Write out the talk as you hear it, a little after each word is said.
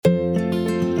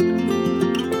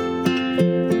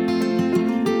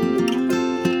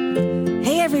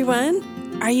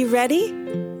Are you ready?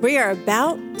 We are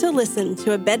about to listen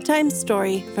to a bedtime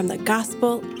story from the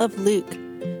Gospel of Luke,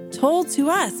 told to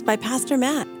us by Pastor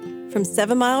Matt from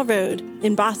 7 Mile Road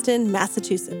in Boston,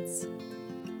 Massachusetts.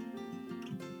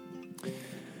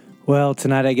 Well,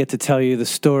 tonight I get to tell you the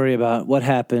story about what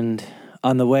happened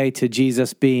on the way to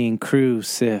Jesus being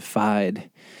crucified.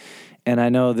 And I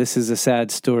know this is a sad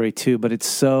story too, but it's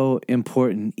so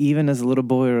important. Even as a little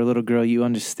boy or a little girl, you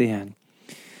understand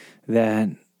that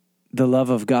the love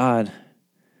of God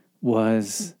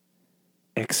was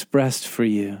expressed for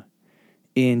you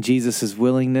in Jesus'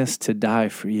 willingness to die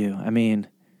for you. I mean,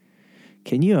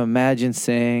 can you imagine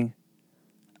saying,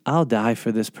 I'll die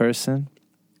for this person?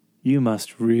 You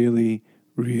must really,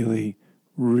 really,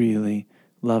 really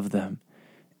love them.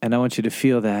 And I want you to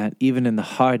feel that even in the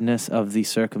hardness of these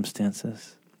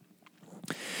circumstances.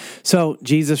 So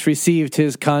Jesus received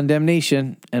his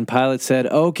condemnation, and Pilate said,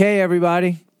 okay,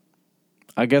 everybody,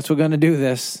 I guess we're going to do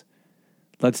this.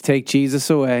 Let's take Jesus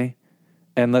away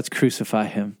and let's crucify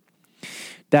him.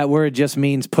 That word just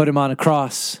means put him on a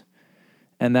cross.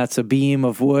 And that's a beam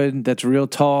of wood that's real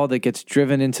tall that gets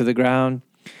driven into the ground.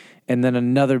 And then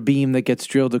another beam that gets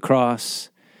drilled across.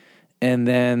 And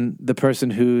then the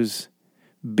person who's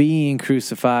being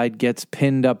crucified gets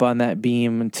pinned up on that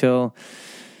beam until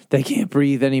they can't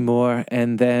breathe anymore.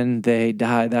 And then they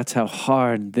die. That's how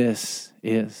hard this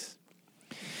is.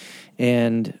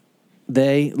 And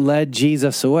they led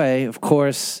Jesus away. Of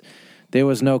course, there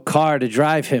was no car to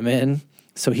drive him in,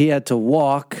 so he had to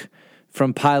walk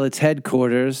from Pilate's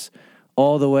headquarters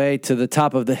all the way to the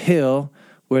top of the hill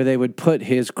where they would put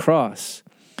his cross.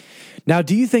 Now,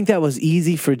 do you think that was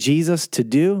easy for Jesus to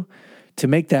do, to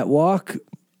make that walk?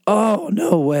 Oh,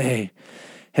 no way.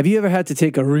 Have you ever had to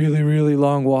take a really, really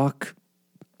long walk?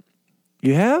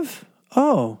 You have?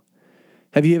 Oh.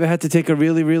 Have you ever had to take a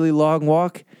really, really long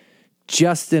walk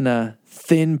just in a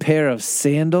thin pair of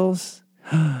sandals,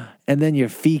 and then your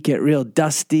feet get real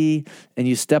dusty, and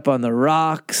you step on the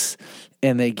rocks,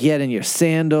 and they get in your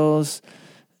sandals?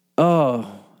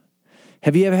 Oh,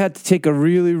 have you ever had to take a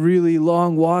really, really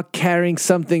long walk carrying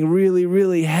something really,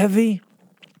 really heavy,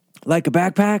 like a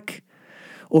backpack,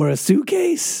 or a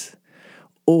suitcase,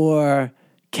 or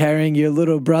carrying your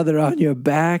little brother on your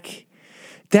back?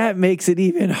 That makes it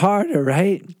even harder,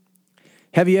 right?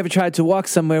 Have you ever tried to walk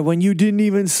somewhere when you didn't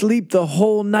even sleep the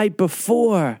whole night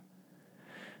before?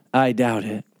 I doubt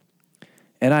it.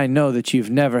 And I know that you've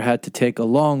never had to take a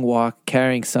long walk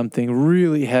carrying something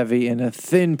really heavy in a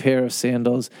thin pair of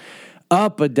sandals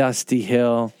up a dusty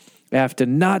hill after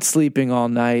not sleeping all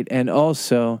night and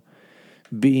also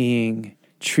being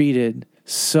treated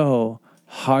so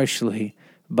harshly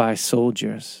by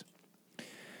soldiers.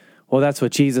 Well, that's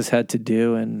what Jesus had to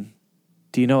do. And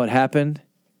do you know what happened?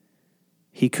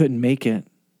 He couldn't make it.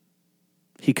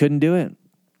 He couldn't do it.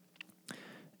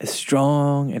 As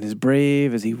strong and as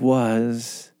brave as he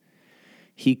was,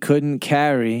 he couldn't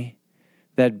carry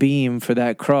that beam for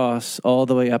that cross all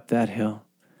the way up that hill.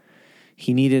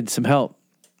 He needed some help.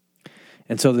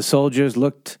 And so the soldiers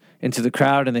looked into the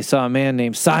crowd and they saw a man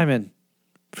named Simon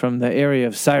from the area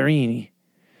of Cyrene.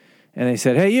 And they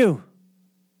said, hey, you,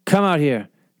 come out here,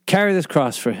 carry this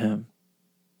cross for him.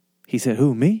 He said,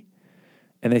 who, me?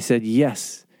 And they said,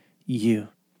 yes, you.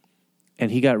 And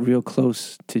he got real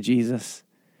close to Jesus.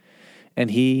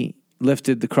 And he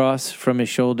lifted the cross from his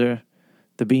shoulder,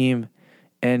 the beam,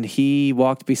 and he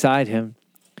walked beside him.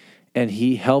 And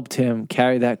he helped him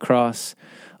carry that cross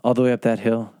all the way up that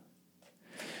hill.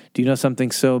 Do you know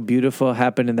something so beautiful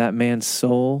happened in that man's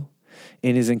soul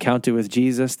in his encounter with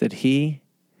Jesus, that he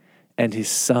and his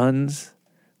sons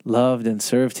loved and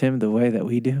served him the way that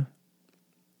we do?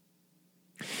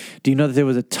 Do you know that there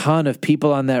was a ton of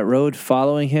people on that road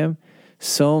following him?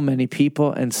 So many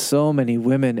people and so many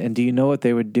women. And do you know what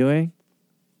they were doing?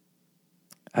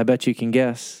 I bet you can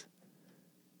guess.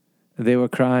 They were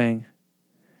crying.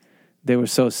 They were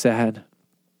so sad.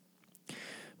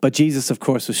 But Jesus, of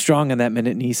course, was strong in that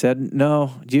minute. And he said,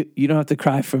 no, you don't have to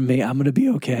cry for me. I'm going to be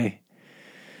okay.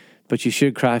 But you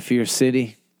should cry for your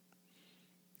city.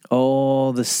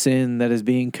 All the sin that is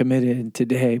being committed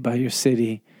today by your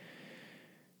city.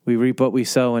 We reap what we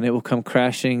sow, and it will come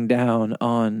crashing down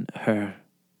on her.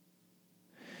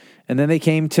 And then they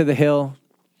came to the hill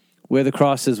where the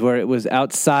crosses were. It was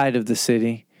outside of the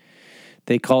city.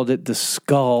 They called it the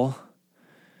Skull,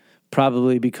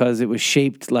 probably because it was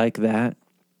shaped like that.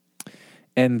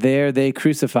 And there they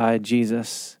crucified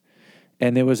Jesus.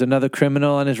 And there was another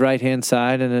criminal on his right-hand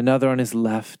side and another on his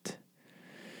left.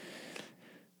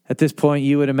 At this point,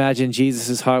 you would imagine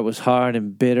Jesus' heart was hard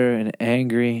and bitter and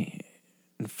angry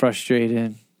and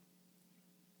frustrated.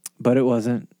 But it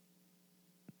wasn't.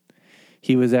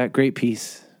 he was at great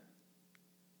peace,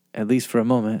 at least for a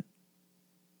moment.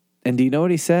 And do you know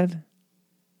what he said?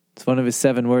 It's one of his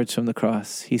 7 words from the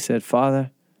cross. He said,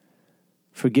 Father,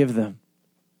 forgive them.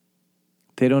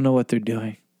 They don't know what they're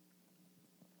doing.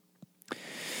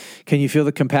 Can you feel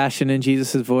the compassion in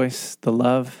Jesus' voice, the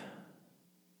love,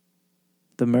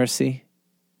 the mercy?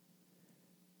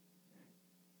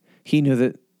 He knew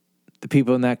that the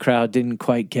people in that crowd didn't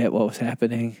quite get what was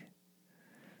happening,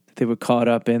 that they were caught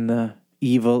up in the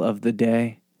evil of the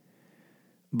day.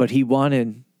 But he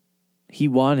wanted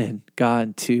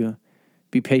God to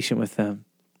be patient with them,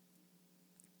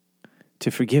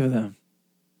 to forgive them.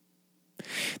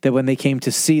 That when they came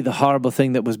to see the horrible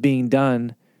thing that was being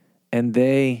done, and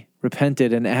they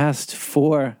repented and asked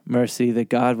for mercy, that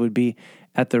God would be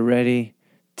at the ready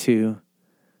to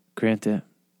grant it.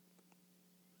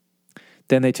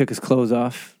 Then they took his clothes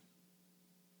off.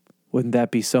 Wouldn't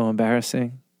that be so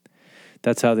embarrassing?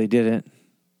 That's how they did it.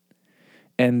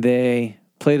 And they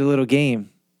played a little game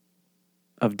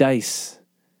of dice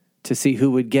to see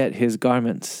who would get his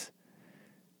garments.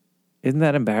 Isn't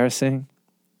that embarrassing?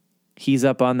 He's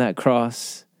up on that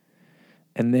cross,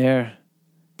 and they're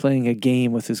playing a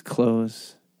game with his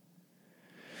clothes.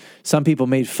 Some people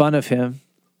made fun of him,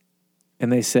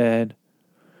 and they said,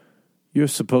 "You're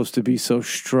supposed to be so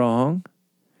strong.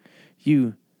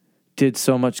 You did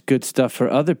so much good stuff for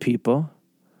other people.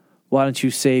 Why don't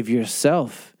you save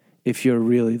yourself if you're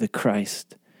really the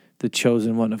Christ, the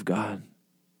chosen one of God?"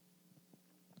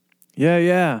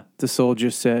 Yeah, the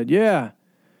soldier said. Yeah,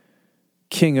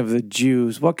 King of the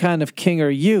Jews. What kind of king are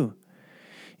you?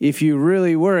 If you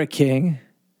really were a king,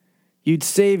 you'd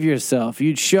save yourself.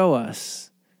 You'd show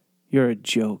us. You're a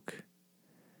joke.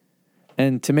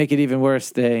 And to make it even worse,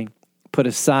 they put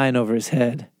a sign over his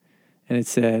head, and it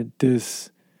said, "This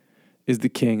is the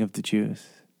King of the Jews."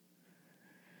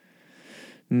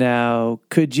 Now,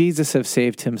 could Jesus have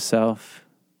saved himself?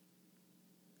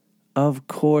 Of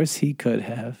course he could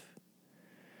have.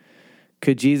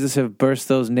 Could Jesus have burst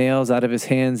those nails out of his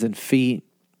hands and feet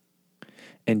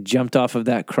and jumped off of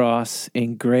that cross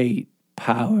in great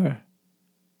power?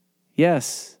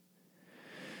 Yes.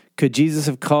 Could Jesus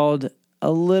have called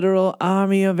a literal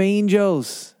army of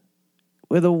angels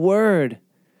with a word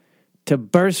to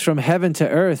burst from heaven to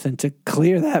earth and to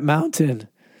clear that mountain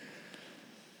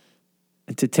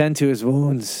and to tend to his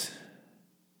wounds?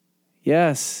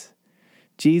 Yes.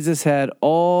 Jesus had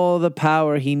all the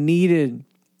power he needed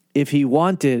if he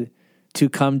wanted to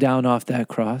come down off that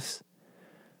cross,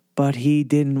 but he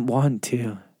didn't want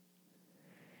to.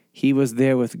 He was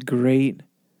there with great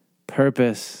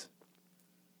purpose.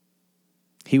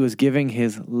 He was giving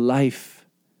his life.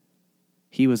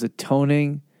 He was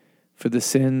atoning for the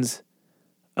sins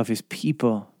of his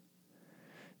people.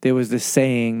 There was this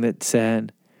saying that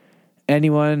said,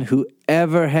 anyone who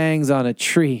ever hangs on a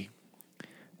tree,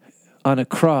 on a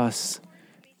cross,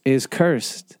 is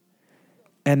cursed.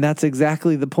 And that's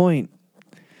exactly the point.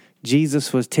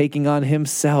 Jesus was taking on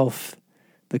himself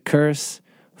the curse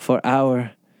for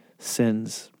our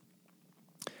sins.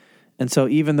 And so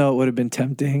even though it would have been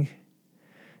tempting,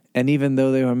 and even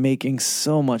though they were making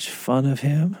so much fun of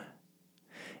him,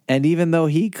 and even though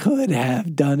he could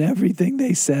have done everything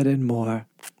they said and more,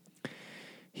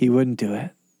 he wouldn't do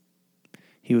it.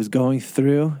 He was going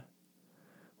through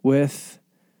with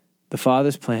the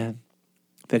Father's plan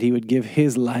that he would give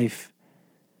his life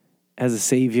as a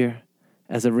savior,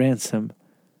 as a ransom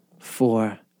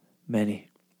for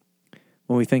many.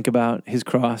 When we think about his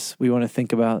cross, we want to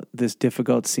think about this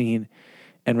difficult scene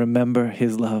and remember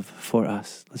his love for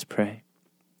us. Let's pray.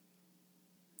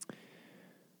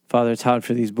 Father, it's hard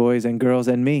for these boys and girls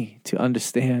and me to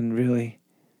understand really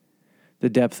the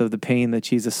depth of the pain that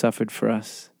Jesus suffered for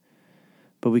us.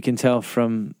 But we can tell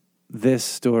from this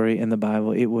story in the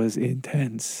Bible, it was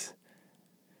intense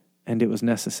and it was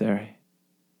necessary.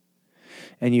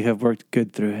 And you have worked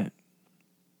good through it.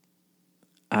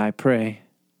 I pray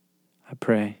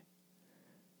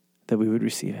that we would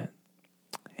receive it.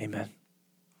 Amen.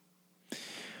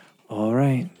 All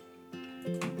right.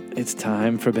 It's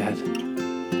time for bed.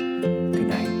 Good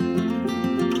night.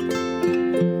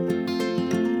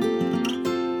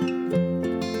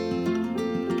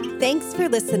 Thanks for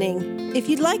listening. If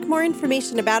you'd like more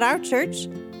information about our church,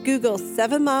 Google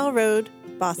 7 Mile Road,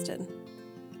 Boston.